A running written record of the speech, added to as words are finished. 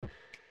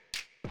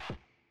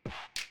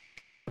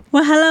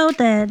Well, hello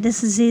there.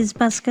 This is Z's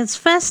Basket's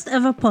first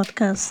ever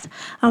podcast,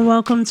 and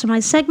welcome to my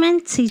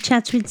segment Tea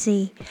Chat with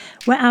Z,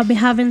 where I'll be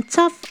having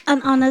tough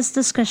and honest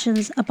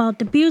discussions about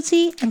the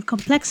beauty and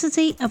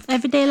complexity of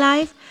everyday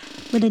life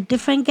with a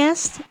different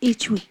guest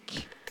each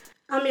week.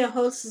 I'm your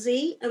host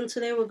Z, and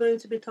today we're going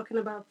to be talking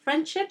about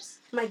friendships.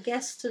 My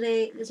guest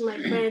today is my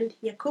friend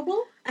Yakubu.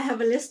 I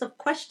have a list of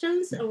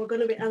questions, and we're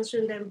going to be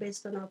answering them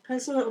based on our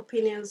personal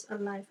opinions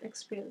and life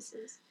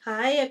experiences.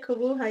 Hi,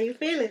 Yakubu. How you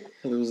feeling?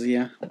 Hello,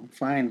 Zia. I'm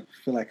fine.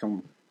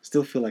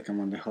 Still feel like I'm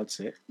on the hot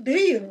seat. Do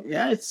you?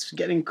 Yeah, it's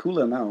getting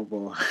cooler now,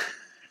 but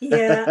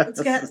Yeah,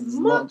 it's getting it's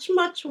not-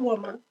 much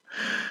warmer.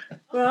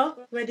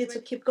 Well, ready to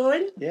keep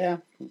going? Yeah.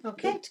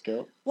 Okay. Let's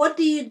go. What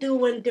do you do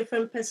when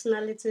different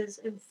personalities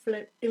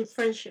in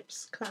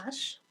friendships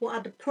clash? What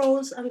are the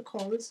pros and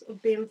cons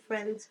of being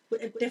friends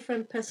with a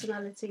different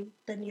personality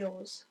than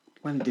yours?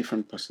 When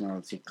different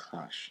personality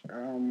clash,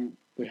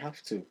 we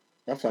have to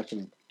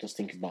actually just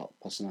think about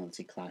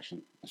personality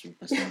clashing as well,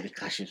 personality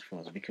clashes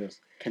first. Because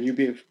can you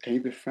be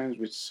friends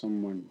with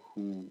someone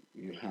who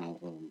you have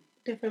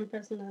Different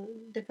personality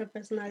than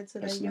personality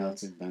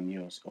yours? than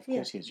yours? Of Yeah,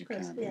 course, yes, you of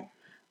course, can. yeah.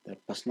 The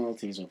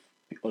personalities of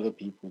other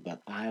people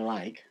that I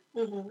like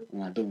Mm-hmm.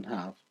 and I don't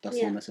have, that's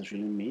Yeah. not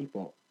necessarily me,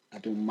 but I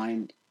don't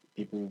mind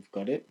people who've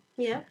got it.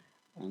 Yeah.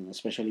 And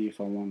especially if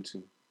I want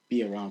to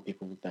be around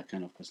people with that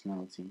kind of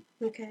personality,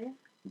 Okay.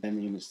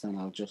 then you understand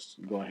I'll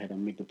just go ahead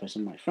and make the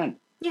person my friend.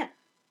 Yeah.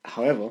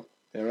 However,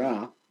 there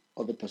are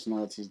other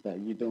personalities that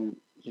you don't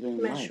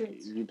Mesh like.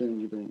 with. You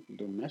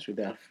don't mess with.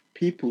 There are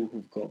people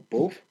who've got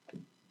both.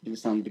 You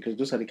understand? Because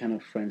those are the kind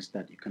of friends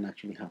that you can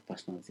actually have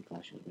personality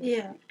clashes with.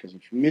 Yeah. Because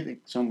if you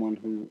meet someone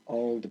who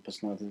all the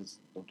personalities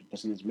of the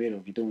person is made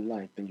of you don't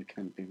like, then you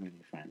can't be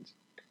really friends.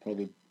 You could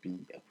probably be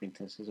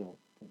acquaintances or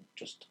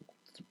just talk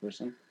to the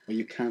person, but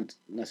you can't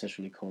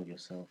necessarily call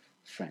yourself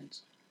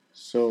friends.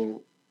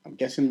 So I'm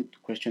guessing the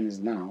question is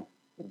now,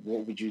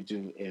 what would you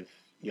do if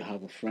you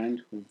have a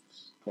friend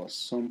who's got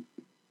some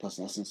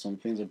personality and some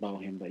things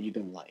about him that you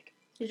don't like?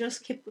 You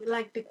just keep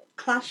like the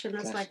clashing.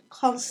 It's Clash like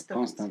constant.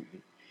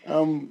 constantly.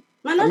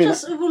 Might not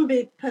just even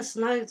be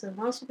personality, it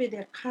might also be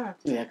their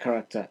character. Their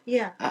character.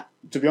 Yeah.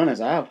 To be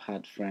honest, I have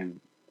had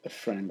a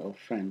friend or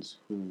friends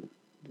who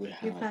You've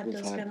had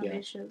those kind of yeah,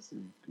 issues.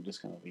 this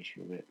kind of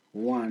issue with.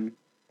 One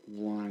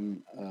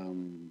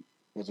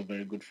was a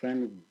very good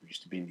friend. We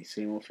used to be in the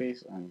same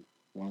office, and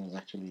one was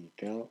actually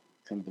a girl.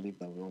 Can't believe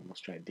that we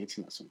almost tried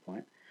dating at some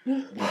point.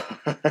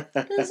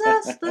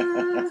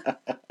 Disaster.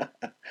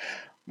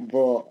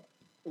 But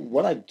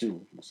what I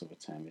do most of the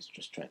time is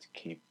just try to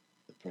keep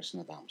the person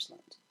at arm's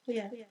length.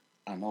 Yeah.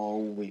 And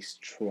always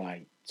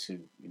try to,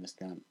 you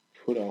understand,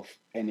 put off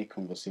any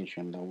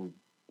conversation that would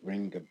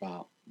bring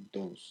about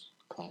those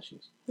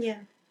clashes. Yeah.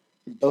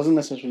 It doesn't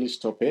necessarily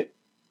stop it,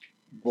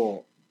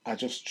 but I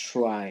just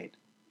tried,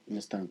 you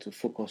understand, to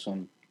focus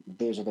on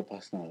those other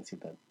personality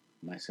that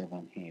myself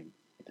and him,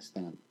 you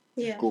understand,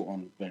 Yeah. go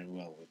on very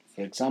well with.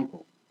 For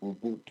example, we're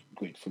both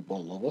great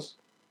football lovers.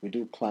 We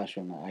do clash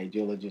on our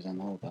ideologies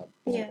and all that,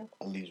 but Yeah.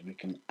 at least we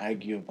can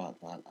argue about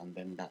that, and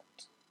then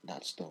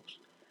that stops.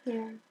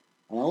 Yeah.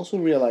 And I also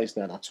realized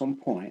that at some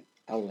point,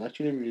 I was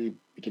actually really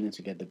beginning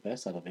to get the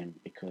best out of him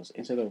because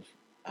instead of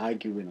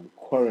arguing and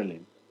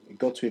quarreling, it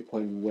got to a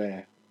point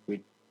where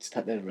we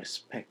started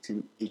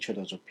respecting each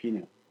other's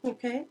opinion.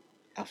 Okay.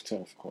 After,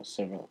 of course,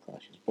 several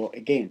clashes. But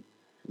again,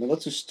 in order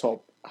to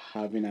stop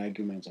having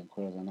arguments and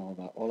quarrels and all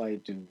that, all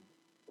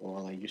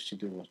I used to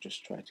do was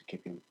just try to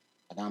keep him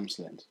at arm's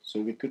length. So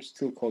we could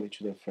still call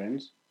each other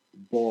friends,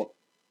 but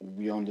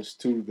we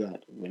understood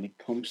that when it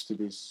comes to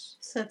this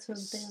set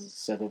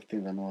of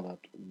things and all that,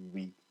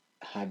 we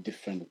had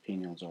different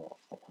opinions or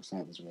our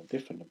personalities were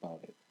different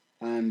about it.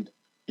 And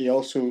he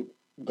also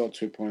got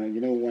to a point,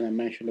 when I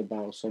mentioned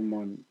about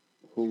someone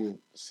who will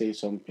say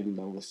something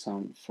that will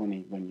sound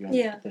funny when you and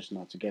the person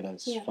are together,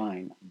 it's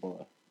fine,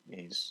 but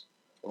is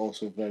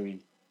also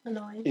very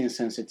annoying,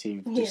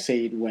 insensitive to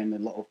say it when a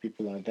lot of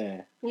people are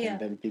there. And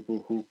then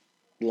people who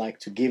like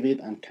to give it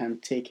and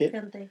can't take it.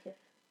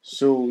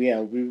 So yeah,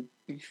 we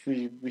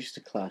used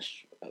to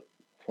clash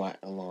quite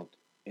a lot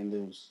in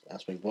those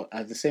aspects. But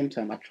at the same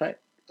time, I try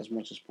as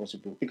much as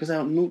possible because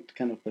I know the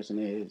kind of person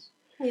he is.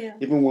 Yeah.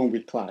 Even when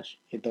we clash,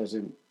 it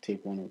doesn't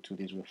take 1 or 2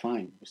 days. We're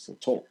fine. We still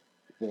talk.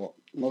 But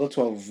in order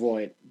to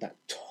avoid that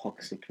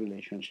toxic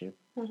relationship,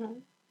 the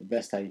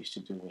best I used to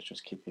do was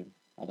just keep him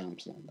at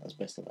arm's length as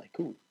best as I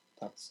could.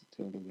 That's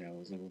the only way I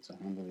was able to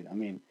handle it. I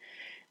mean,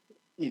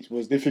 it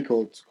was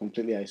difficult to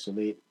completely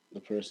isolate the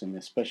person,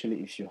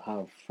 especially if you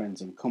have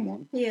friends in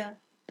common. Yeah.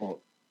 But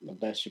the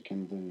best you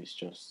can do is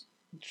just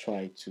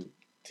try to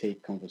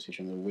take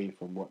conversation away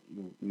from what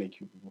you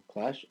make you people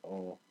clash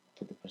or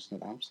put the person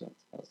at arm's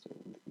length. That's the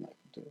only thing I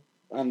can do.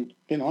 And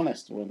being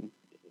honest, when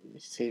he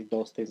says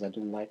those things I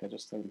don't like, I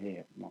just tell him, hey,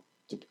 I'm not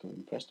typically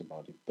impressed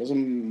about it.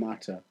 Doesn't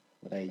matter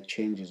whether he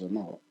changes or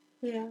not.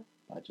 Yeah.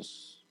 I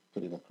just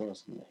put it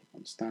across and let him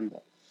understand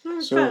that.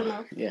 Fair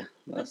enough. Yeah,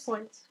 Good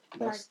point.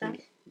 That's the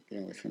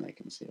only thing I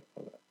can say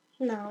about that.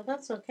 No,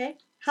 that's okay.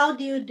 How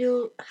do you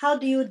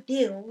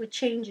deal with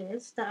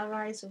changes that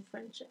arise in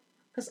friendship?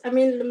 Because I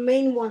mean, the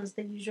main ones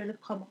that usually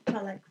come up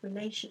are like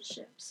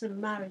relationships and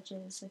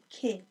marriages and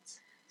kids.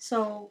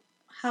 So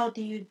how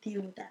do you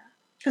deal with that?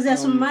 Because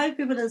there's some Um, married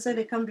people that say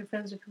they can't be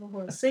friends with people who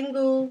are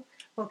single,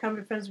 or can't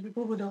be friends with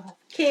people who don't have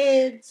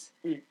kids.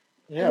 I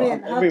yeah,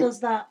 mean, I how mean, does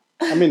that?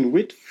 I mean,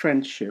 with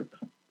friendship,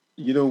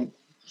 you know,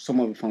 some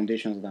of the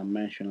foundations that I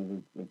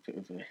mentioned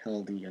of a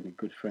healthy and a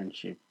good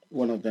friendship.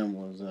 One of them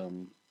was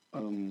um,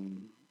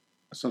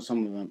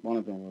 some of them. One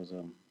of them was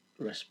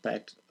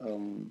respect,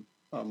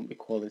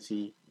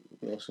 equality.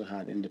 We also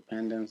had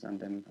independence, and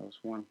then there was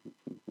one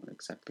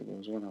exactly. There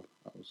was one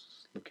I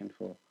was looking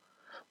for.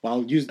 Well,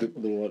 I'll use the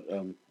word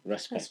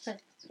respect.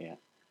 Respect. Yeah.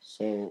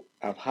 So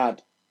I've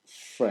had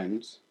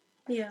friends,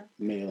 Yeah.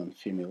 male and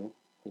female,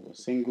 who were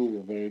single,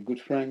 were very good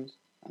friends,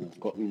 and have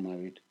gotten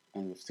married,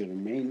 and will still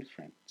remain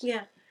friends.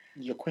 Yeah.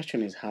 Your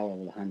question is how I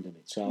will handle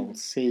it. So I would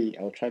say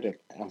I will try to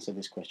answer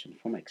this question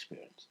from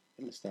experience.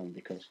 Understand?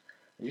 Because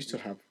I used to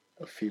have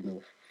a a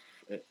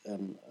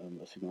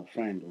female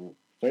friend, or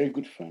very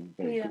good friend,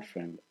 very Yeah. good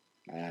friend.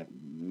 I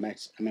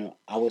met. I mean,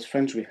 I was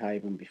friends with her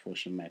even before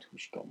she met who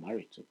she got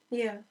married to,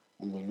 Yeah.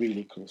 and we're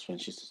really close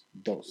friends. She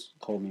does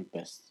call me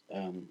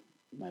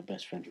my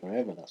best friend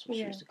forever. That's what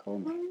she Yeah. used to call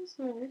me. Oh, that's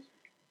nice.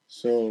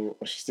 So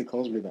she still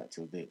calls me that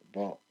till date.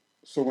 But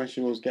so when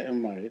she was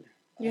getting married,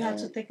 You had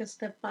to take a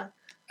step back.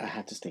 I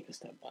had to take a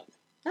step back.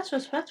 That's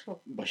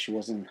respectful. But she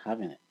wasn't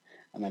having it,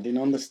 and I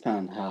didn't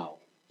understand how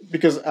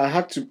because I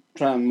had to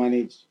try and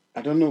manage.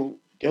 I don't know.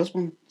 The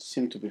husband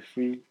seemed to be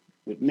free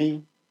with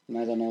me, and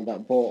I don't know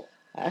that. But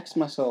I asked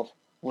myself,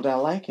 would I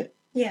like it?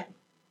 Yeah.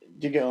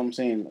 Do you get what I'm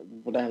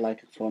saying? Would I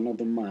like it for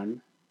another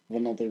man of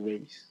another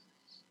race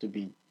to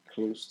be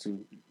close to?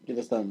 You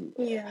understand?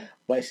 Yeah.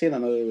 But I say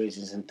another race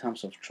is in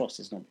terms of trust.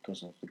 It's not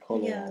because of the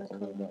color Yeah. or The all of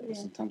color. that. It's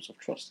Yeah. in terms of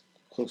trust.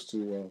 Close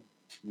to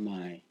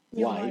my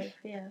Your wife, wife.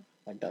 Yeah.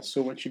 like that.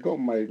 So when she got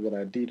married, what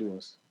I did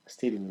was I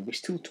stayed in. We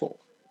still talk.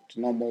 It's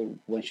normal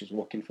when she's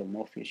working from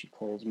office. She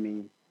calls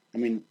me. I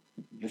mean,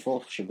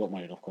 before she got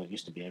married, of course, it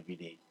used to be every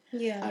day.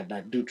 Yeah.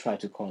 I do try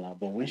to call her,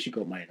 but when she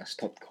got married, I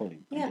stopped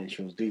calling, and Yeah. then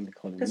she was doing the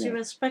calling Because you more.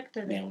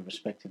 respected Yeah, I it. was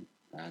respecting,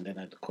 and then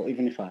I'd call.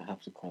 Even if I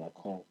have to call, I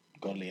call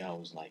godly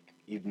hours like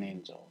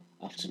evenings or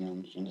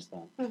afternoons. You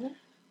understand? Mm-hmm.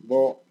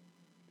 But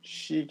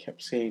she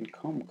kept saying,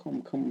 "Come,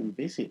 come, come and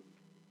visit,"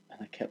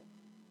 and I kept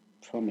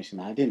promising.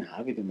 I didn't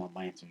have it in my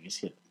mind to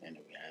visit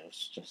anyway. I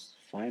was just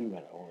fine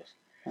where I was.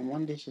 And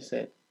one day she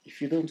said,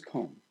 "If you don't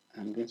come,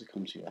 I'm going to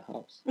come to your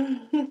house."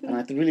 And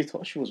I really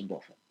thought she was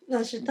bluffing.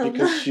 No, she told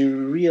Because me. she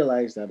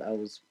realized that I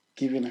was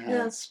giving her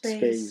Yeah,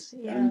 space.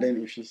 Yeah. And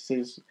then if she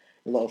says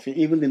a lot of it,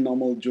 even the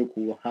normal joke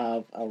we'll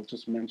have, I'll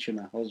just mention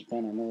her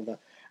husband and all that.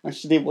 And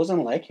she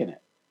wasn't liking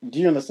it. Do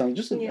you understand?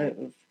 Yeah.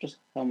 Just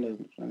harmless.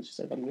 And she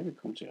said, "I'm going to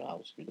come to your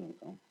house if you don't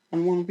come."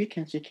 And one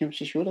weekend she came.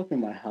 She showed up in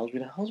my house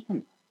with her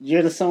husband. Do you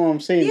understand what I'm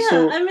saying?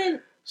 Yeah. I mean.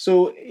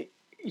 So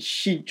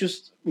she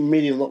just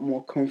made it a lot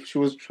more comfortable. She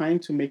was trying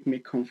to make me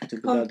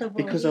comfortable, that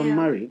Comfortable. because Yeah. I'm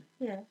married,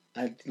 Yeah.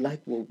 I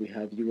like what we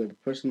have. You were the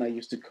person I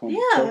used to come Yeah.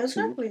 talk to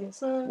Exactly.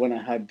 So. when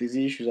I had these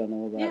issues and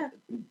all Yeah.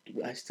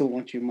 that. I still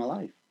want you in my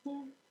life.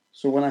 Yeah.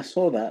 So when I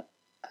saw that,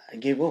 I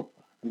gave up.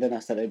 And then I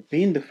started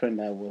being the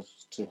friend I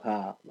was to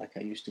her, like I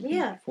used to be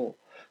Yeah. before.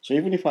 So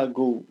even if I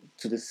go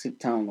to the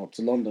town or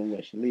to London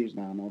where she lives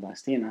now and all that, I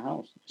stay in her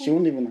house. She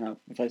won't even have,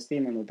 if I stay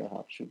in another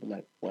house, she'll be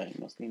like, "Why you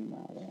not staying in my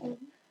house?" Mm-hmm.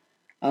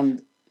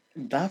 And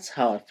that's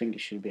how I think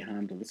it should be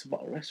handled. It's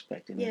about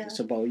respecting it. Yeah. It's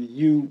about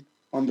you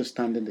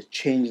understanding the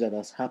change that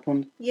has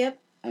happened Yep.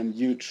 and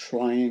you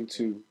trying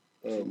to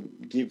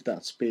give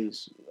that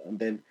space, and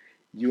then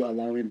you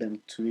allowing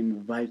them to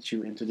invite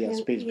you into their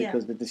space Yeah.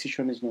 because the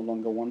decision is no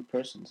longer one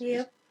person's.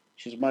 Yep.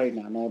 She's married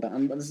now and all that.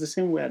 And it's the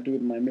same way I do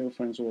with my male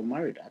friends who are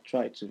married. I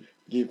try to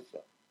give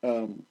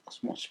as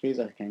much space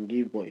as I can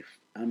give, but if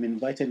I'm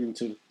invited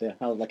into their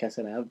house, like I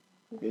said, I have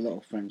a lot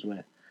of friends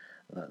where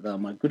that are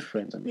my good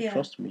friends and they Yeah.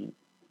 trust me,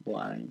 but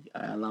I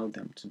allow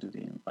them to do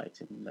the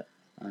inviting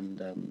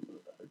and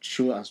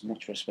show as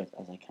much respect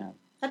as I can.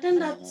 I think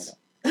And all that's.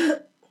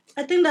 that.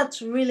 I think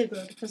that's really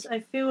good because I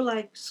feel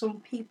like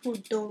some people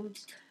don't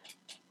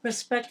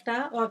respect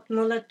that or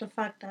acknowledge the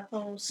fact that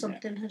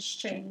something has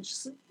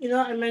changed. You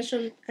know, I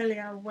mentioned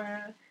earlier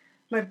where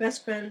my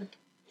best friend,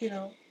 you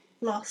know,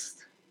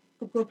 lost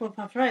a group of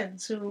her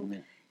friends who Yeah.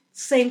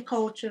 same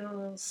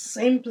culture,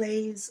 same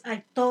place.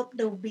 I thought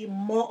there would be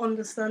more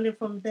understanding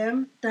from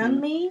them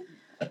than me,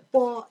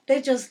 but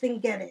they just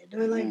didn't get it. They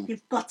were like,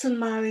 "You've gotten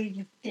married,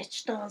 you've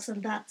ditched us,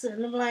 and that's it."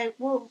 And I'm like,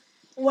 well,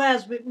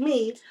 whereas with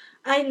me,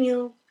 I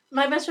knew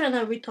my best friend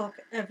and I, we talk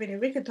every day.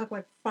 We could talk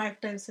like 5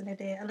 times in a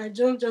day, and I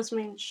don't just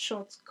mean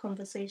short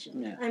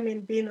conversation. Yeah. I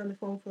mean being on the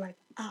phone for like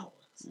hours.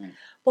 Yeah.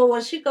 But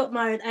when she got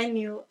married, I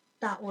knew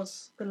that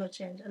was gonna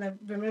change, and I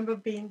remember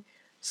being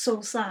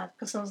so sad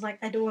because I was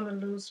like, I don't want to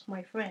lose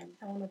my friend.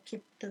 I want to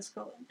keep this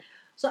going.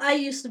 So I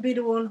used to be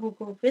the one who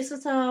go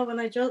visit her when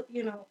I just,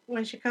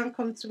 when she can't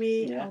come to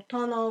me, Yeah. I'll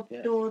turn up,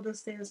 Yeah. do all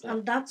those things, Yeah.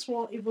 and that's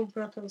what even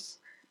brought us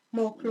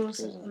more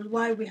closer closer. and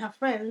why we have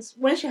friends.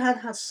 When she had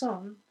her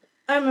son,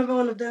 I remember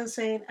one of them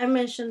saying, I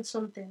mentioned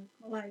something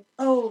like,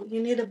 "Oh,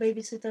 you need a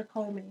babysitter,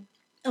 call me."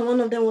 And one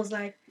of them was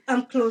like,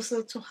 "I'm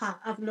closer to her.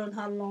 I've known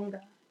her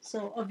longer.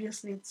 So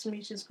obviously it's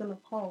me she's going to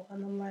call."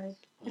 And I'm like,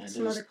 I it's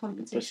not a didn't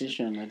competition.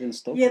 position. I didn't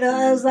stop You her know,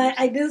 from I was being like,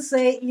 I closer. didn't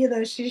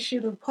say, she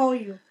shouldn't call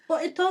you.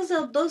 But it turns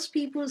out those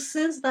people,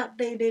 since that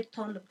day, they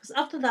turned up. Because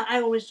after that,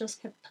 I always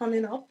just kept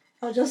turning up.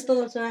 I just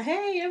told her to her,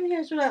 "Hey, I'm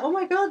here." She's like, "Oh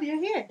my God,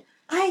 you're here."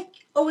 I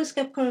always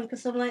kept calling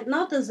because I'm like,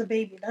 now there's a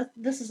baby.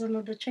 This is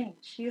another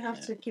change. You have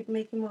Yeah. to keep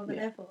making more of an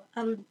Yeah. effort.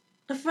 And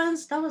the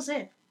friends, that was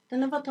it. They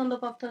never turned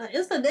up after that.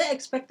 Instead, they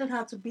expected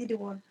her to be the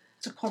one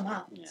to come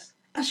out. Yeah.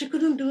 And she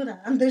couldn't do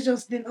that. And they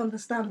just didn't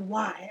understand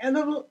why. And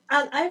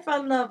I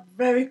found that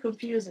very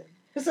confusing.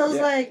 Because I was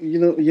like,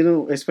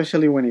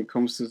 especially when it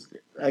comes to,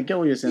 I get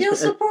what you're saying. you're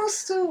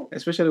supposed to.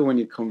 Especially when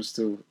it comes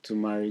to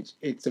marriage,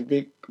 it's a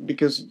big,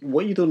 because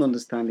what you don't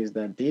understand is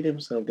that they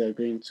themselves, they're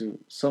going to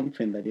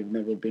something that they've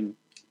never been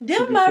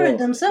They're to married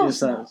before.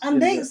 themselves now.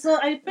 And so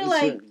I feel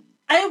like, so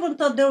I even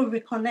thought they would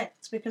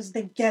reconnect because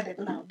they get it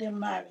now. They're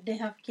married. They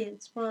have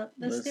kids. But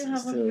they but still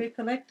haven't still,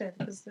 reconnected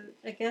because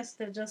I guess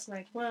they're just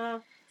like,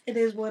 well, it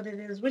is what it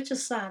is, which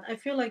is sad. I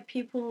feel like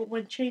people,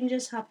 when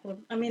changes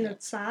happen, I mean, Yeah.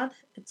 it's sad.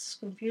 It's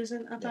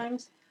confusing at Yeah.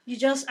 times.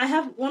 I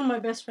have one of my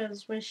best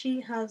friends where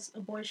she has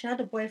a boy. She had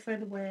a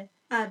boyfriend where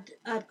I'd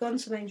gone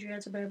to Nigeria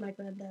to bury my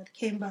granddad,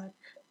 came back.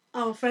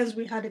 Our friends,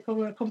 we had a we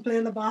were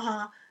complaining about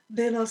her.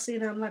 They're not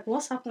seeing her. I'm like,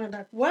 what's happening?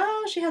 Like,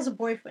 well, she has a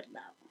boyfriend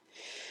now.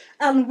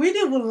 And we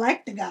didn't even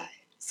like the guy.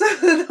 So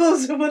that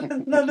was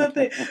another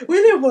thing. We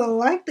didn't even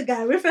like the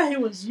guy. We felt he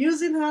was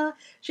using her.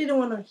 She didn't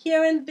want to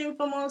hear anything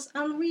from us.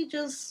 And we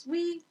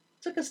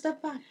took a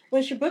step back.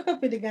 When she broke up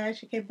with the guy,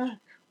 she came back.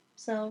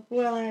 So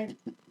we're like,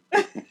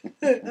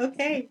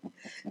 okay,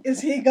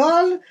 is he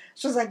gone?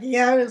 She was like,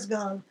 yeah, he's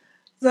gone.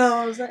 So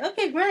I was like,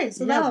 okay, great.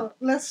 So Yeah. now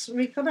let's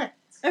reconnect.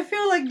 I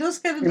feel like those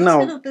kind of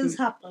No, things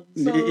happen.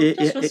 So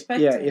just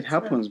respect yeah, it. it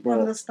happens, And but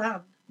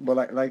understand.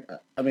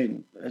 I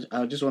mean,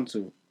 I just want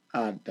to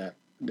add that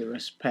the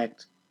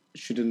respect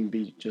shouldn't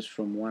be just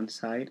from one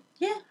side.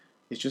 Yeah.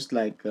 It's just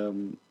like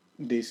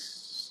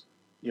this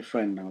your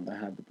friend now that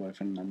had the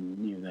boyfriend and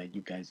knew that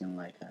you guys didn't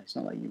like her. It's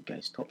not like you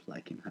guys stopped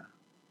liking her,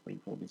 but you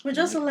probably We didn't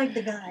just don't like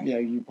the guy. Yeah,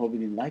 you probably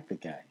didn't like the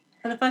guy.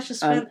 And if I should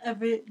spend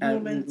every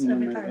moment,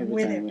 every time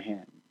with him. with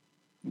him.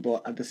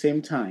 But at the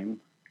same time,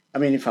 I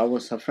mean, if I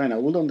was her friend, I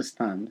would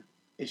understand.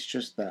 It's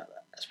just that,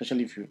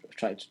 especially if you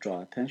try to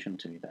draw attention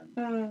to it,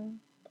 then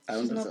I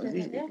She's not understand.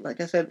 doing it, yeah. Like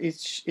I said,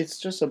 it's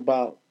just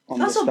about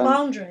Also understand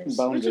boundaries,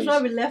 which is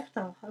why we left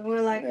her. And we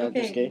were like, Yeah, just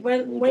okay, okay.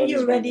 when Draw you're this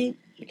boundary. ready,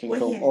 You can we're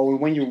come, here. or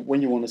when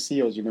you want to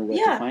see us, you know where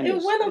to Yeah, find it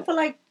us. went on for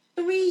like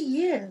 3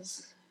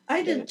 years.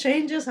 Yeah. Did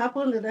changes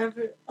happen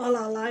in all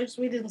our lives.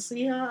 We didn't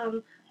see her,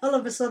 and all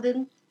of a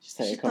sudden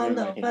she turned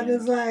up, and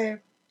it's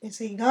like, is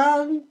he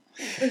gone?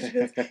 And she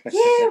goes,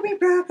 yeah, we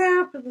broke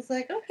up, and it's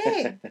like,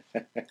 okay,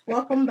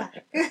 welcome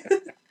back.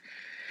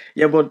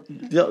 Yeah, but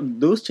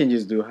those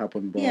changes do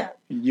happen. But Yeah.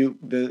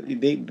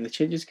 the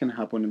changes can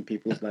happen in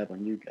people's life,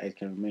 and you guys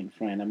can remain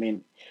friends. I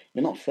mean,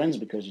 you're not friends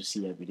because you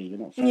see every day. You're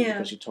not friends Yeah.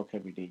 because you talk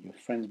every day.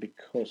 You're friends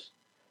because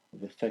of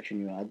the affection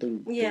you have. I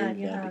don't Yeah, believe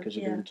you that have, because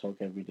you yeah. don't talk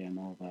every day and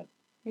all that.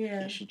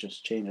 Yeah. It should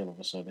just change all of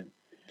a sudden.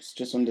 It's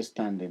just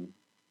understanding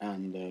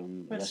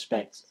and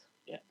respect.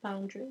 Yeah.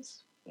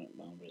 Boundaries.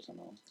 Boundaries and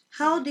all.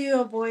 How do you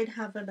avoid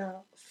having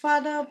a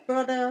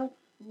father-brother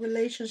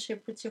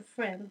relationship with your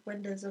friend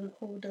when there's an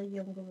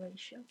older-younger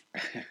ratio?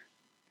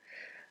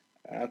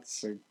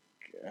 That's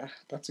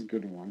a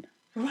good one.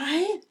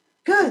 Right?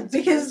 Good,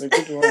 because it's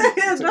a good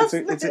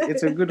one.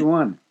 It's a good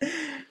one.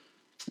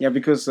 Yeah,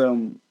 because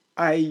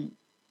I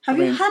have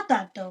you had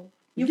that though?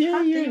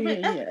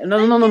 Yeah.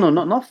 No,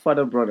 not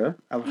father brother.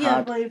 I've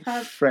had but you've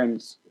had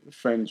friends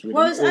with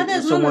well, them. it's Or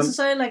not someone.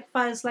 necessarily like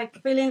father. It's like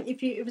feeling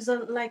if it's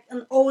like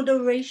an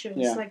older ratio.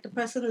 It's Yeah. like the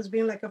person is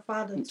being like a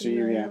father to you,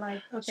 you, and yeah. you're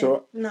like, okay,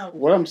 So no.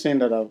 what I'm saying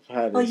that I've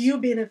had Or is you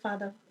being a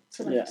father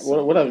to like yeah.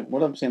 someone.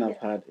 What I'm saying I've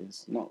had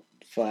is not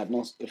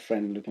a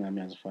friend looking at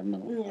me as a father.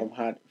 No, Yeah. I've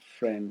had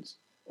friends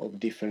of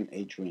different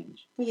age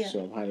range. Yeah.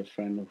 So I've had a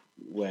friend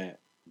where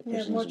the Yeah,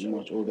 person is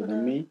much older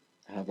than me.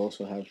 I have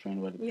also had a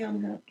friend where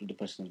the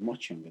person is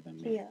much younger than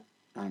me. Yeah.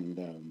 And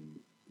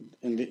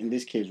in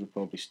this case, we're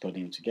probably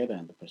studying together,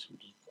 and the person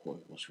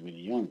was really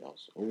young. I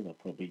was older,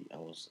 probably I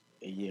was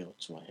a year or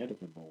two ahead of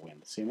him, but we're in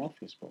the same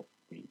office, but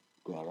we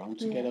go around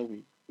together,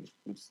 we get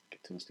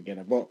things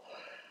together. But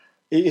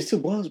it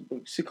still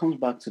comes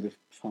back to the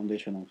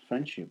foundation of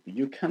friendship.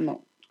 You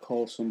cannot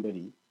call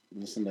somebody,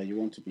 listen, that you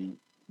want to be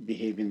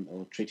behaving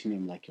or treating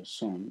him like your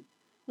son,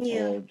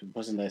 or the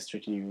person that is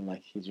treating you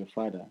like he's your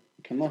father.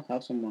 You cannot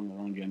have someone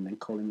around you and then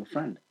call him a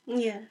friend.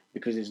 Yeah.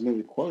 Because there's no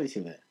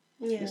equality there.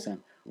 Yeah.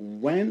 Listen,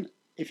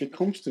 if it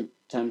comes to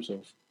terms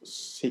of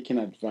seeking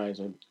advice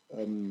or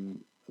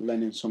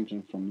learning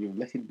something from you,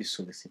 let it be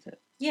solicited.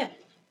 Yeah. Do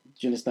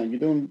you understand? You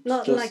don't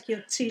not just like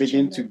you're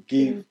begin to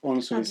give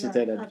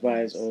unsolicited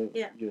advice or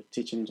yeah. you're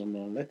teaching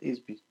someone. Let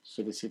it be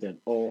solicited,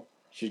 or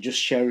you're just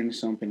sharing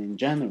something in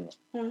general.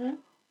 Mm-hmm.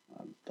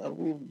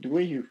 The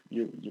way you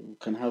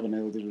can have an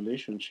healthy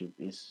relationship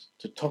is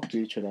to talk to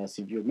each other as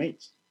if you're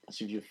mates,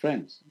 as if you're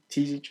friends,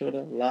 tease each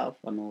other, laugh,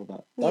 and all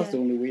that. That's Yeah. the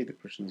only way the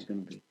person is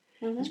going to be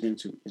Mhm.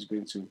 is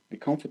going to be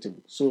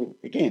comfortable. So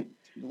again,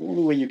 the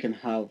only way you can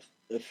have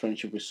a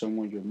friendship with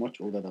someone you're much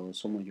older than or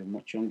someone you're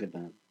much younger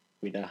than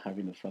without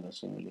having a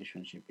father-son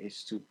relationship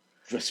is to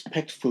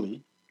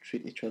respectfully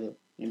treat each other.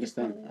 You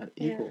understand? Equally, At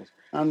yeah. equals.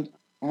 And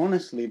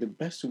honestly, the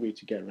best way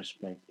to get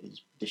respect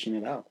is dishing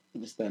it out.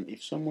 Understand?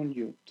 If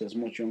someone that's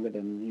much younger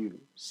than you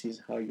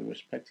sees how you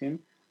respect him,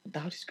 I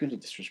doubt he's going to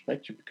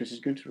disrespect you because he's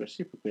going to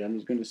reciprocate and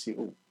he's going to say,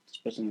 "Oh, this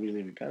person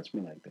really regards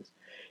me like this."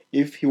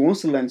 If he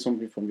wants to learn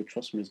something from you,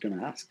 trust me, he's going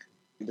to ask.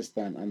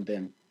 Understand? And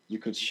then you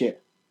could share.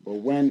 But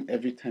when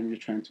every time you're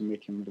trying to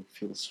make him look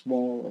feel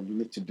small and you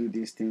need to do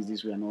these things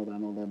this way and all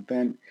that,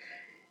 then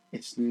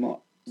it's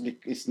not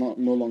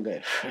no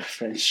longer a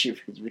friendship.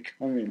 It's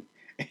becoming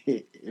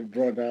a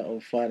brother or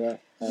father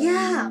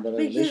Yeah, brother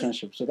because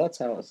relationship. So that's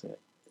how I say it.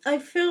 I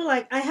feel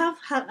like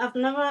I've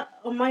never,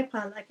 on my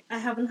part, like, I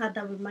haven't had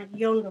that with my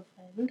younger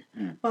friend,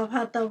 but I've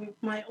had that with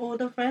my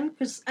older friend,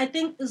 because I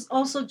think it's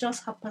also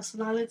just her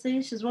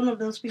personality. She's one of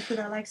those people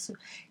that likes to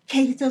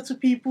cater to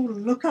people,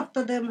 look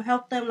after them,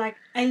 help them. Like,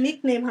 I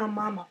nickname her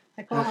Mama.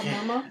 I call her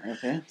Mama.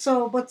 Okay.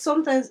 So, but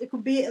sometimes it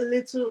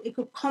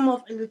could come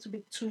off a little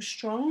bit too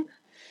strong.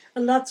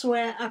 And that's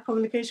where our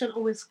communication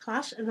always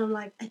clash. And I'm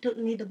like, I don't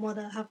need a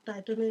mother. I have that. I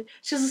don't need.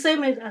 She's the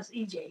same age as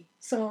EJ,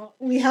 so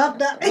we have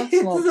that. That's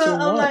not So too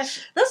I'm like,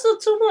 much. that's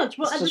not too much.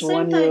 But It's at the just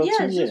same 1 year time, or yeah,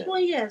 two it's just years.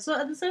 1 year. So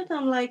at the same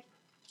time, like,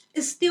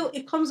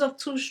 it comes off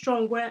too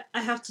strong. Where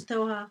I have to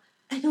tell her,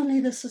 I don't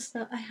need a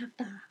sister. I have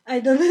that. I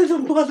don't need a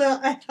mother.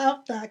 I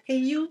have that. Can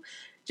you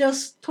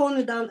just tone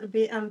it down a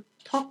bit and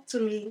talk to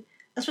me,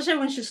 especially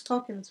when she's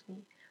talking to me?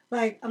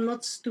 Like, I'm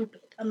not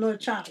stupid. I'm not a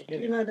child.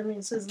 You know what I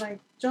mean? So it's like,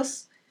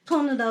 just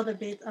tone it out a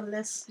bit and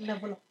let's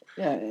level up.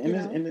 Yeah, You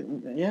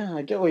know? yeah,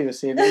 I get what you're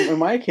saying. In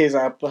my case,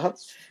 I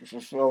perhaps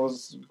I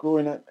was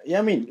growing up. Yeah,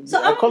 I mean,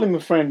 So I call him a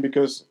friend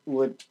because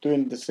we're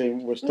doing the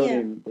same. We're Yeah.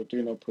 studying. We're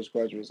doing our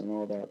postgraduates and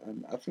all that.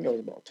 And I think I was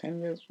about 10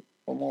 years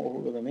or more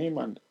older than him.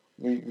 And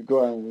we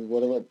go and we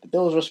whatever.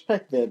 There was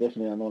respect there,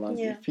 definitely, and all that.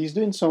 Yeah. If he's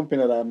doing something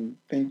that I'm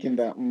thinking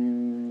that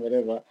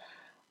whatever,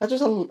 I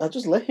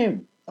just let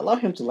him allow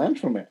him to learn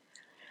from it.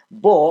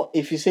 But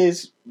if he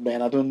says,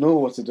 "Man, I don't know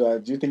what to do,"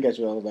 do you think I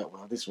should? I was like,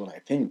 "Well, this is what I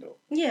think, though."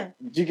 Yeah.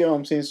 Do you get what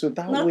I'm saying? So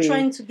that Not way,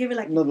 trying to give it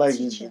like not a like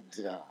teaching.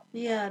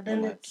 Yeah, not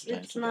then like it's trying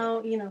it's to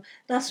now,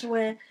 that's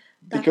where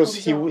that because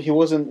comes off. he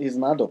wasn't. He's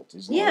an adult.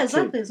 He's not Yeah, a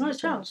exactly. kid. It's not a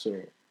Understand? child.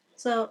 So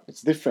So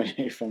it's different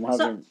if I'm so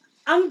having.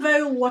 I'm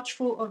very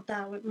watchful of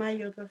that with my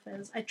yoga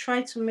friends. I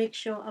try to make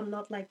sure I'm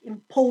not like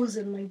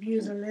imposing my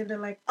views and then they're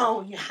like,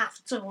 oh, you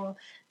have to, or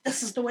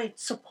this is the way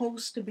it's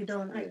supposed to be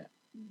done. I Yeah.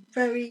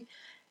 very,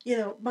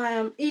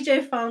 my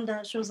EJ found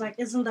that. She was like,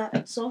 isn't that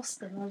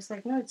exhausting? I was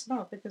like, no, it's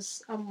not,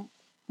 because I'm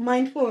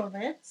mindful of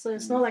it. So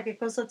it's not like a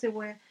constantly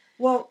where,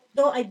 well,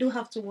 though I do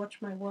have to watch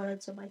my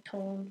words and my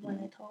tone when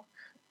I talk,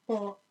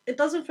 but it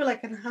doesn't feel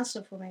like an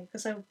hassle for me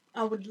because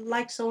I would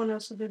like someone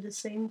else to do the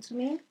same to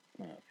me.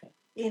 Okay.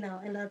 In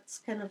that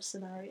kind of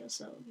scenario.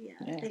 So yeah,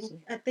 Yeah,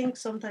 I think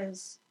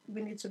sometimes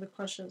we need to be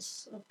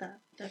cautious of that.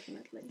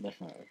 Definitely.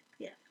 definitely.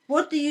 Yeah.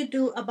 What do you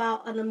do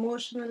about an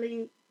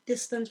emotionally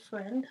distant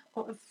friend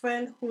or a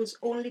friend who's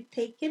only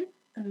taken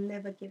and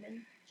never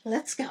given?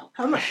 Let's go.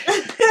 Come on.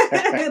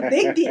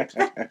 Dig deep.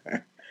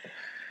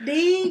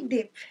 Dig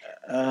deep.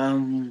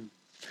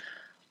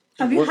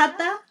 Have you had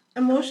that?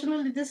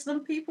 Emotionally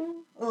distant people?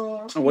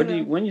 Or What do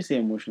you when you say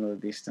emotional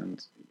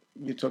distance?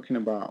 You're talking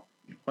about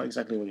what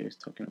exactly what you're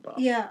talking about?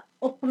 Yeah,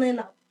 opening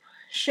up,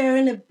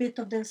 sharing a bit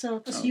of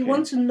themselves because you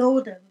want to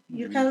know them.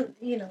 You can't,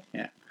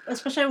 Yeah.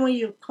 especially when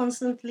you're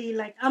constantly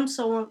like, I'm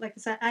someone, like I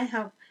said, I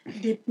have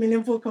deep,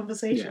 meaningful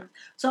conversations.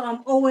 So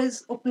I'm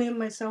always opening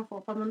myself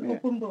up. I'm an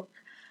open book.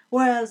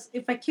 Whereas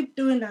if I keep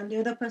doing that, the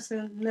other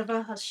person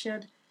never has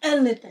shared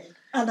anything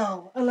at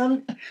all.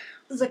 And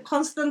it's a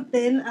constant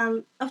thing.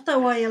 And after a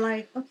while, you're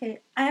like, okay,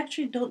 I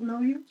actually don't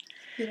know you,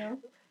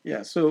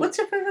 Yeah. So What's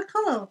your favorite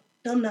color?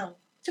 Don't know.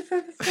 What's your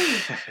favorite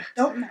food?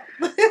 Don't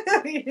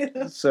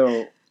know.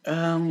 So,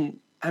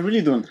 I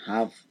really don't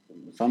have,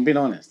 if I'm being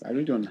honest, I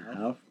really don't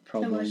have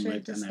problem Emotionally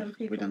with distant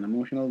with an people.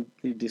 emotionally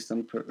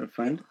distant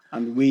friend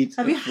and with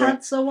Have a you friend.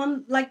 had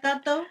someone like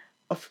that though?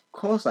 Of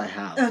course, I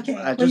have. Okay,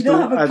 I but you just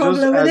don't have a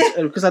problem with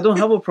it? because I don't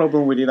have a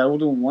problem with it. I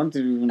wouldn't want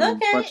to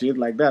Okay. portray it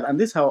like that. And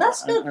this how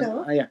That's good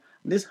though. yeah,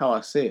 this how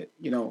I say it.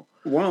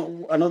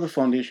 Another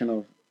foundation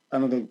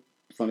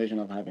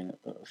of having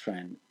a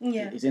friend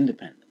Yeah. is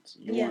independence.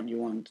 Yeah.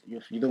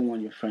 You don't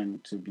want your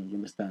friend to be, you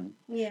understand,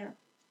 Yeah.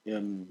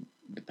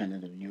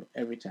 dependent on you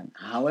every time.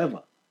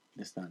 However,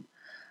 understand,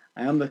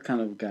 I am the kind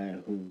of guy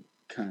who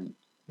can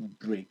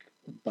break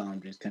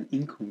boundaries, can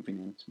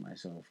inconvenience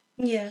myself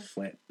Yeah.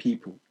 for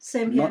people,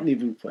 Same not here.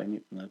 even for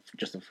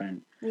just a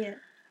friend. Yeah.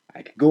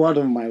 I can go out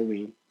of my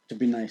way to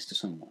be nice to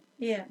someone.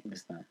 Yeah.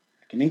 Understand?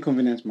 I can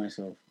inconvenience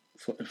myself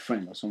for a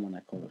friend or someone I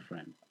call a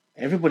friend.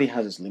 Everybody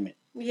has its limit.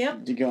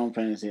 Yep. Do you get what I'm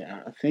trying to say?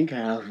 I think I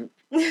have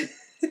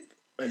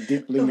a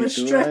deep limit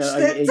to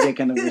a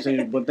kind of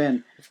conversation. But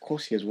then, of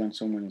course, here's when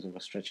someone is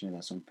overstretching it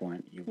at some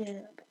point. You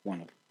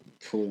want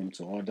to pull him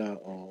to order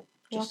or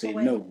just say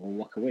no or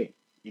walk away.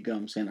 You get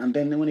what I'm saying? And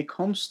then when it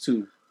comes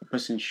to a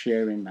person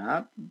sharing,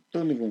 I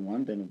don't even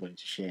want anybody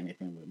to share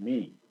anything with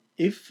me.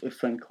 If a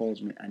friend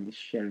calls me and is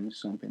sharing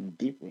something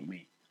deep with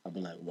me, I'll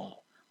be like, wow.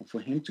 And for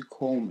him to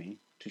call me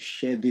to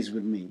share this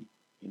with me,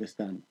 you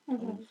understand?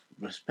 I'll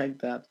respect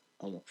that,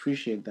 I'll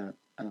appreciate that,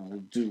 and I'll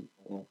do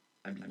or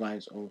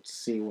advise or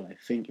say what I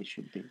think it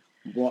should be.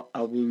 But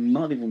I will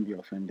not even be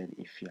offended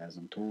if he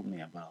hasn't told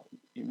me about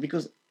it.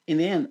 Because in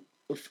the end,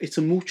 it's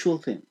a mutual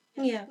thing.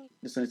 Yeah.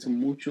 It's a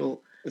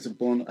mutual, it's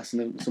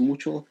a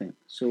mutual thing.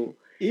 So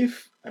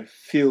if I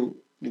feel,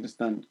 you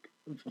understand,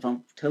 if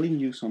I'm telling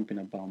you something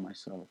about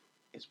myself,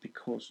 it's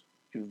because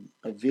you've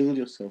availed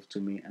yourself to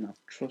me and I've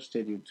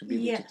trusted you to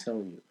be able to tell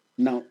you.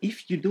 Now,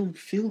 if you don't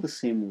feel the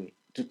same way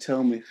to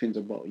tell me things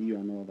about you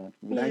and all that,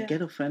 would I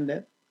get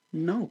offended?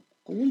 No,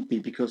 I won't be,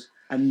 because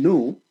I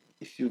know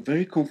if you're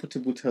very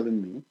comfortable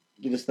telling me,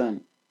 you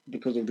understand,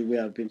 because of the way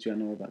I've been to you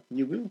and all that,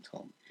 you will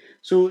tell me.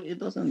 So it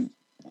doesn't,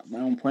 my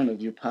own point of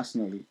view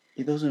personally,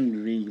 it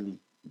doesn't really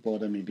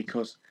bother me,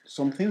 because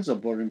some things are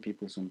bothering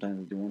people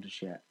sometimes if they want to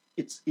share.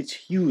 It's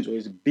huge or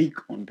it's big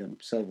on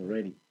themselves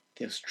already.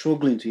 They're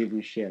struggling to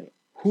even share it.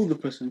 Who the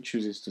person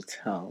chooses to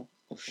tell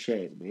or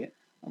share it with,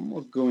 I'm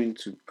not going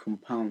to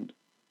compound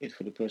it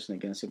for the person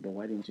against it, but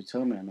why didn't you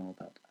tell me and all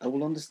that? I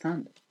will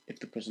understand if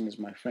the person is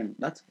my friend.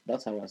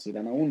 That's how I see it.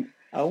 And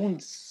I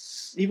won't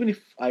even if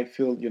I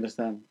feel, you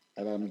understand,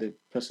 that I'm the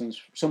person's,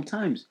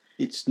 sometimes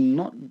it's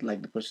not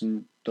like the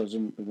person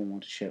doesn't even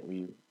want to share it with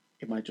you.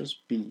 It might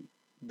just be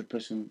the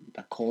person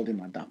that called him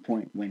at that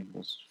point when he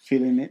was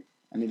feeling it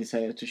and he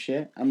decided to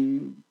share.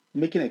 I'm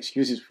making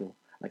excuses for,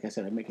 like I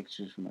said, I make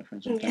excuses for my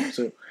friends sometimes.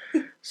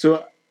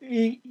 So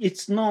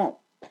it's not,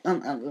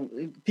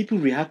 people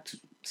react to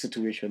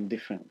situation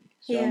differently.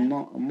 So I'm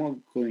not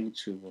going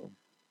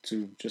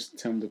to just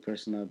tell the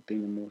person that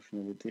being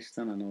emotionally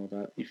distant and all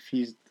that. If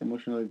he's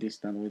emotionally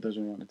distant or he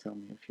doesn't want to tell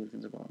me a few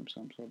things about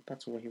himself, so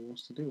that's what he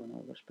wants to do, and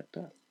I'll respect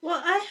that.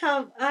 Well,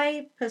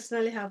 I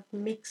personally have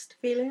mixed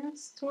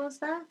feelings towards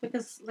that,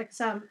 because, like I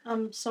said,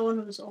 I'm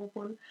someone who's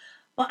open,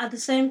 but at the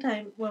same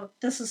time, well,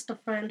 this is the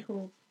friend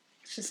who,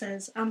 she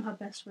says I'm her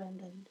best friend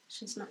and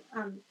she's not.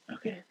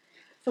 Okay.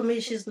 For me,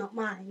 she's not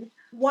mine.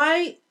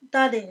 Why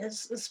that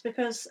is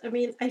because I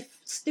mean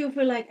still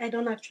feel like I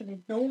don't actually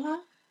know her,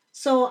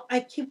 so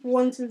I keep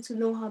wanting to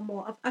know her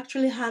more. I've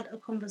actually had a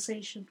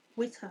conversation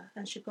with her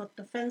and she got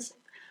defensive.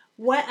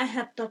 Why I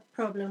had that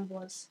problem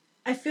was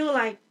I feel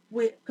like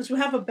because we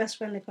have a best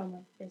friend in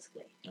common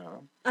basically,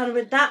 and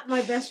with that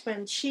my best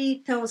friend, she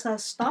tells her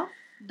stuff,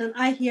 then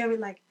I hear it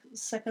like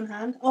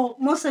secondhand. Or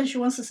most times she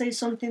wants to say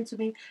something to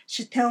me,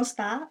 she tells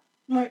that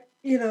my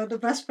the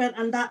best friend,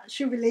 and that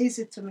she relays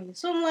it to me.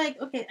 So I'm like,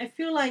 okay, I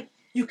feel like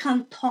you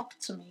can't talk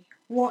to me.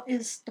 What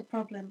is the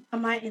problem?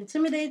 Am I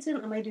intimidating?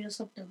 Am I doing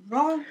something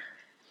wrong?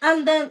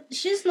 And then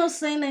she's not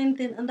saying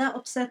anything, and that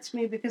upsets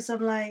me because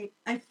I'm like,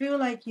 I feel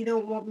like you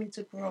don't want me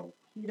to grow.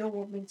 You don't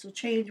want me to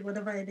change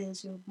whatever it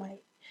is you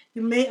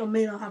may or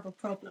may not have a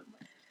problem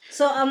with.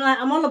 So I'm like,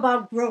 I'm all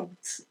about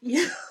growth.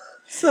 Yeah.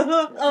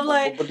 So I'm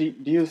like, but do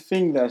you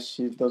think that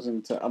she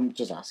doesn't? I'm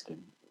just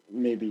asking.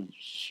 Maybe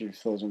she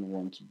doesn't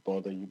want to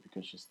bother you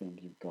because she's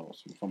thinking you've got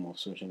some form of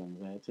social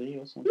anxiety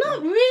or something.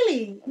 not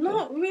really,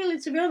 not really,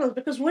 to be honest.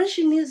 Because when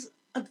she needs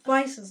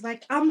advices,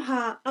 like I'm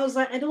her, I was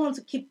like, I don't want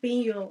to keep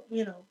being your,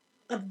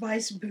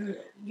 advice bureau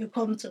you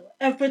come to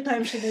every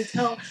time she needs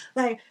help.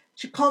 Like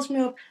she calls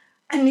me up,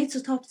 I need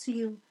to talk to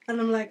you, and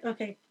I'm like,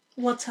 okay,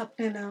 what's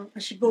happening now?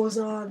 And she goes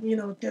on,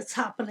 this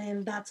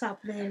happening, that's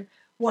happening.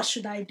 What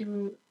should I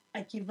do?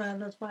 I give her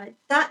advice.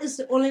 That is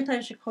the only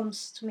time she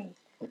comes to me.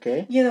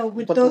 Okay.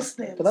 With those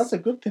things. But that's a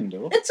good thing,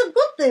 though. It's a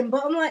good thing,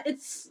 but I'm like,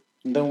 it's.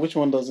 Then which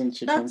one doesn't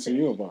she come to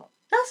you about?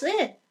 That's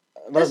it.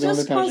 That's the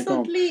only time she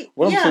comes.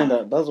 I'm saying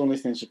that's the only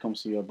thing she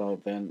comes to you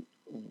about. Then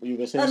you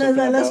were saying something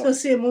about. Let's go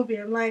see a movie.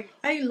 I'm like,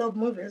 I love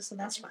movies, so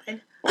that's fine.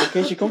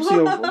 Okay, she comes to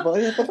you,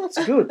 but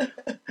that's good.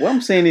 What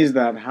I'm saying is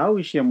that how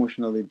is she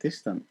emotionally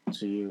distant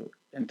to you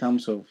in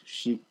terms of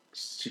she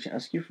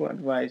asks you for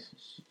advice,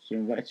 she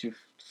invites you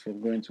for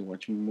going to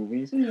watch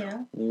movies.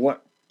 Yeah.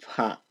 What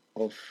part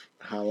of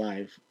her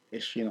life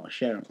is she not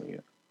sharing with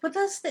you? But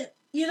that's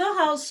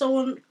how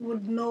someone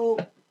would know.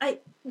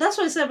 That's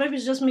why I said maybe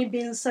it's just me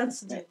being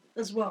sensitive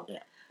as well. Yeah.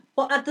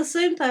 But at the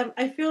same time,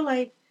 I feel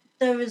like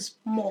there is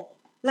more.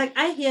 Like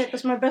I hear,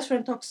 because my best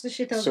friend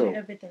she tells me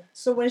everything.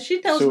 So when she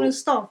tells me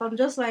stuff, I'm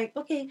just like,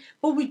 okay,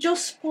 but we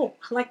just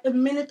spoke like a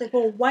minute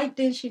ago. Why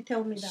didn't she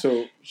tell me that?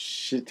 So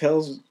she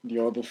tells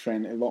the other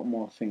friend a lot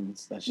more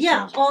things that she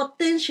tells you. Or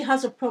things she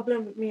has a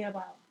problem with me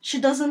about. She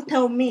doesn't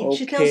tell me. Okay.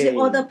 She tells the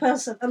other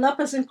person, and that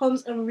person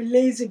comes and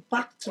relays it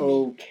back to me.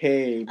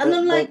 Okay. And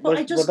I'm like, but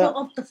I just got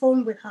off the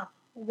phone with her.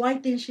 Why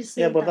didn't she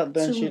say that? Yeah,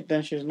 but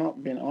then she's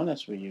not being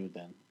honest with you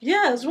then.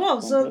 Yeah, as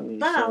well. So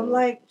I'm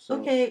like,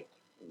 okay,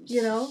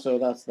 you know? So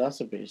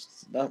that's a bit.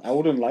 That I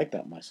wouldn't like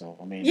that myself.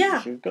 I mean, Yeah.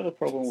 if you've got a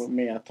problem with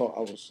me, I thought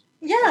I was.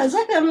 Yeah,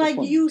 exactly. I'm like,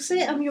 open. you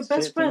say I'm your Say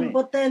best it to friend, me.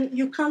 but then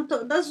you can't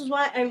talk. This is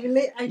why I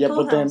relate. I Yeah,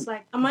 told but her, I then was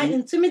like, am I do you-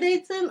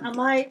 intimidating? Am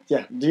I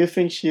Yeah. Do you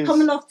think she's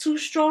coming off too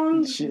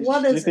strong?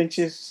 What Do you is think it?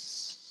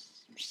 she's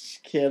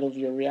scared of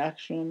your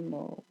reaction,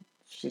 or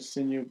she's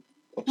seen you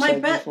My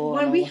upset before?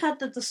 when and we all had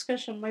the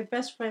discussion, my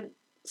best friend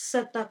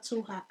said that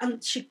to her,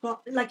 and she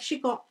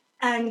got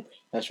angry.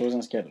 that she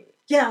wasn't scared of it.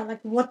 Yeah, like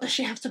what does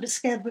she have to be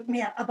scared with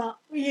me about?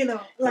 You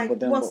know, like but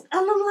then- what's?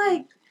 And I'm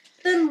like,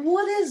 then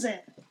what is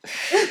it?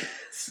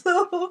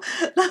 So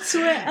that's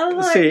where I'm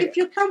like, See- if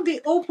you can't be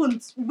open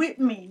with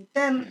me,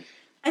 then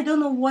I don't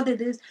know what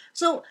it is.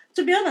 So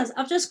to be honest,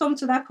 I've just come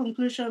to that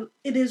conclusion.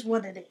 It is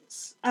what it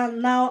is,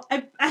 and now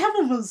I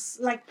haven't was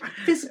like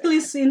physically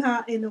seen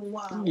her in a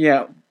while.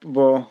 Yeah,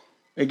 well,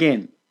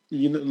 again,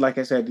 you know, like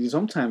I said,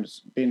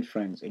 sometimes being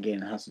friends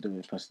again has to do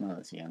with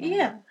personality. And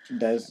Yeah.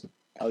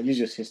 I'll use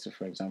your sister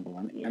for example.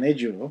 An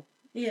Ejiro,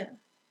 Yeah.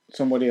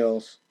 somebody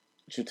else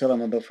should tell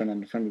another friend,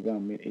 and the friend will go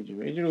and meet Ejiro.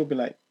 Ejiro will be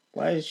like,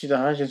 "Why is she?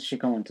 How hasn't she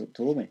come and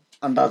told me?"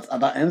 And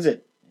that ends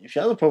it. If she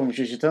has a problem,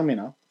 she should tell me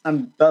now,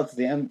 and that's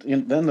the end. The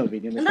end of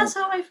it. You And that's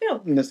understand? how I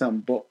feel.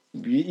 Understand? But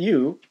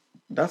you,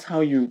 that's how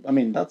you. I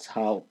mean, that's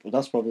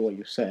probably what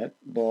you said.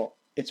 But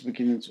it's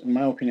beginning. To, in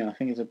my opinion, I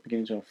think it's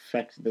beginning to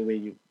affect the way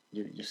you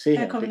see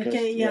her.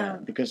 Communicate, yeah.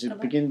 Because it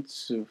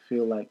begins to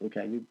feel like,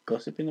 okay, are you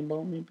gossiping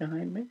about me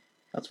behind me?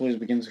 That's what it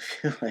begins to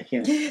feel like.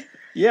 You know?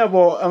 Yeah,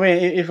 but I mean,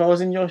 if I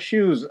was in your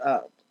shoes,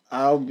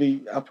 I'll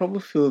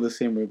probably feel the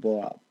same way. But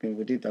I mean,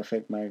 would it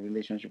affect my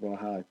relationship or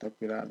how I talk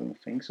with her? I don't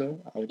think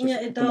so. I would just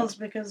Yeah, it does,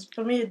 because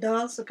for me it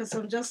does, because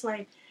I'm just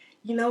like,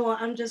 you know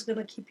what, I'm just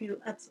gonna keep you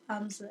at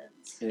arm's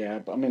length. Yeah,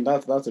 but I mean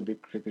that's a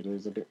bit creepy though.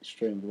 It's a bit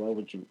strange. Why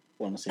would you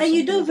want to say? And you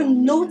something don't about even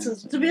me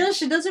notice. and- To be honest,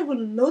 she doesn't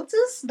even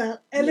notice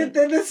that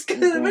anything is going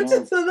going on.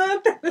 to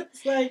that.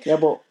 It's like, Yeah,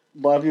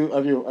 but have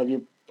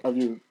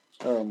you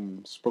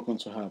spoken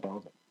to her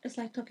about it? it's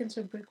like talking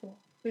to a brick wall.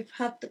 We've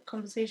had the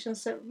conversation,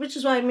 which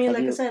is what I mean.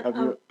 Like I said,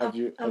 Have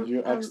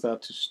you asked her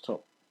to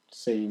stop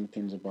saying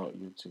things about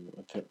you to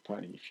a third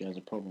party if she has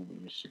a problem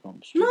with you? She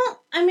comes straight. No,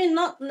 I mean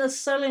not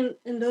necessarily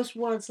in those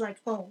words like,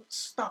 "Oh,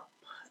 stop."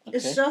 Okay.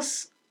 It's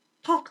just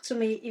talk to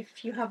me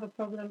if you have a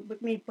problem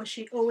with me. But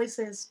she always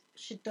says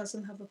she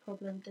doesn't have a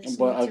problem.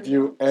 But have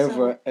you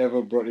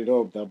ever brought it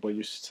up that? But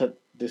you said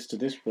this to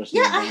this person.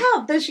 Yeah, I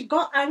have. Then she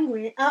got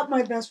angry at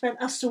my best friend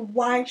as to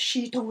why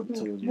she told me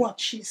Told you. what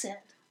she said.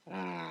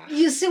 Ah.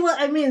 You see what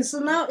I mean? So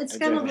now it's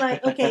kind of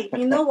like, okay,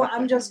 you know what?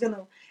 I'm just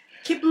gonna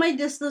keep my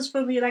distance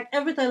from you. Like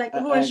every time, like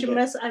even when she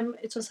messed,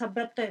 it was her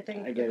birthday, I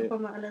think. I get it.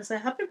 And I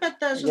said, "Happy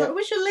birthday." She's Yeah. like,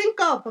 "We should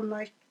link up." I'm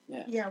like,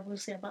 Yeah. "Yeah, we'll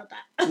see about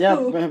that." Yeah,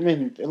 but I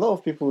mean, a lot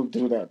of people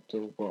do that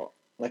too. But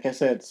like I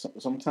said,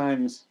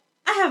 sometimes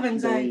I have the way you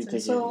anxiety,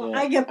 take so it, yeah.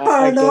 I get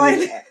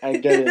paranoid. I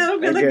get it.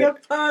 I'm gonna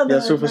get paranoid. Yeah,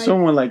 so for like,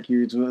 someone like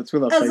you, it will affect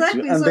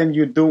Exactly, you, and so- then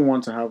you don't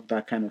want to have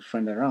that kind of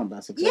friend around.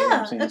 That's exactly what I'm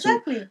yeah, saying.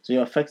 exactly. So it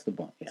affects the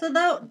bond. Yeah. So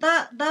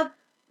that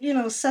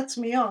sets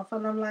me off,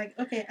 and I'm like,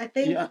 okay, I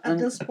think Yeah, at and-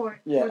 this point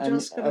Yeah, we're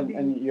just gonna be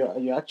and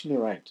you're actually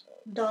right.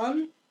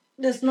 done.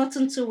 There's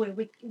nothing to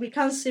it. We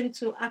can't seem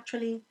to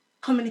actually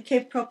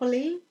communicate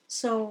properly.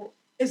 So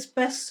it's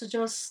best to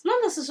just not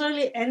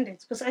necessarily end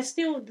it, because I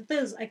still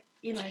I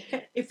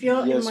care. If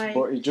you're Yes, in my,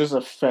 but it just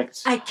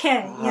affects I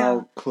care.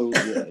 how close.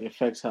 Yeah, it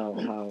affects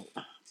how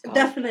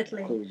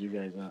Definitely. close you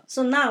guys are.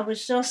 So now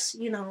it's just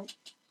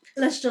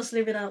let's just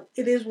leave it out.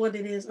 It is what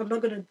it is. I'm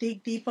not gonna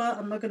dig deeper.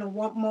 I'm not gonna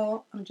want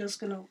more. I'm just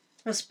gonna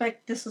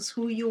respect. This is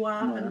who you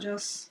are, Yeah. and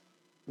just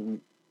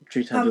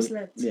Treat her arm's the,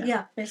 length. yeah, Yeah,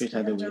 treat basically,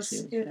 her the and way just she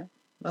is. you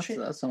Yeah. treat-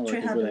 That sounds treat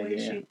like a her good the way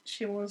idea.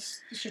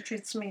 she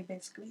treats me,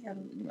 basically.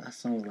 And That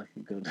sounds like a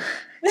good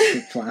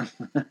plan.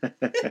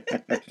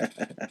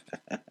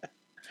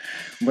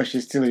 But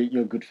she's still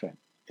your good friend.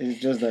 It's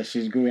just that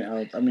she's going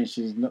out. I mean,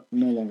 she's no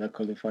longer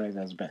qualified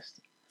as best.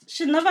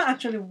 she never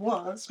actually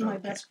was my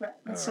Okay. best friend.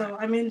 All So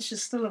I mean,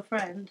 she's still a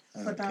friend,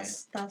 but Okay.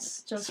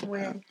 that's just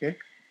where Okay.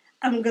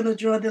 I'm gonna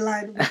draw the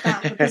line with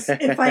that. Because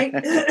if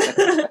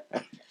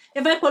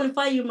I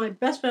qualify you my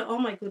best friend or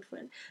my good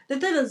friend, the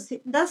thing is,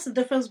 that's the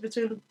difference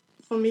between,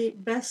 for me,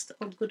 best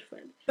or good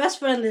friend. Best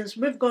friend is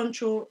we've gone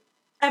through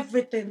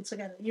everything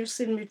together. You've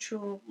seen me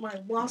through my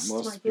worst,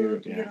 my good,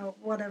 period, yeah.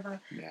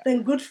 whatever. Yeah.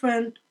 Then good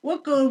friend, we're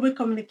good, we're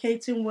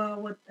communicating well,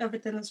 with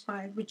everything is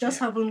fine. We just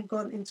haven't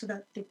gone into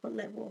that deeper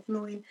level of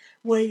knowing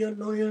where your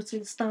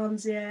loyalty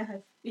stands,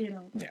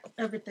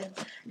 everything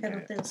kind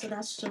of thing. So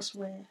that's just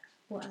where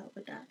we're at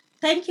with that.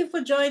 Thank you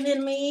for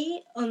joining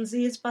me on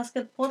Z's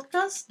Basket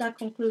Podcast. That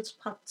concludes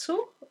part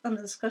 2 on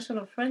the discussion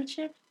of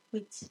friendship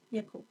with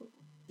Yakubu.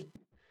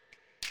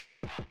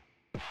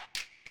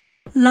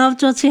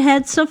 Loved what you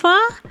heard so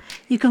far?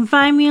 You can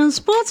find me on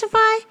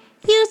Spotify,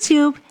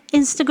 YouTube,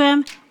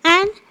 Instagram,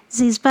 and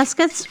Z's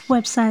Basket's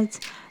website.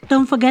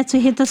 Don't forget to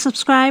hit the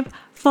subscribe,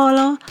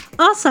 follow,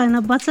 or sign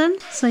up button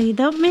so you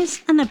don't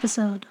miss an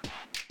episode.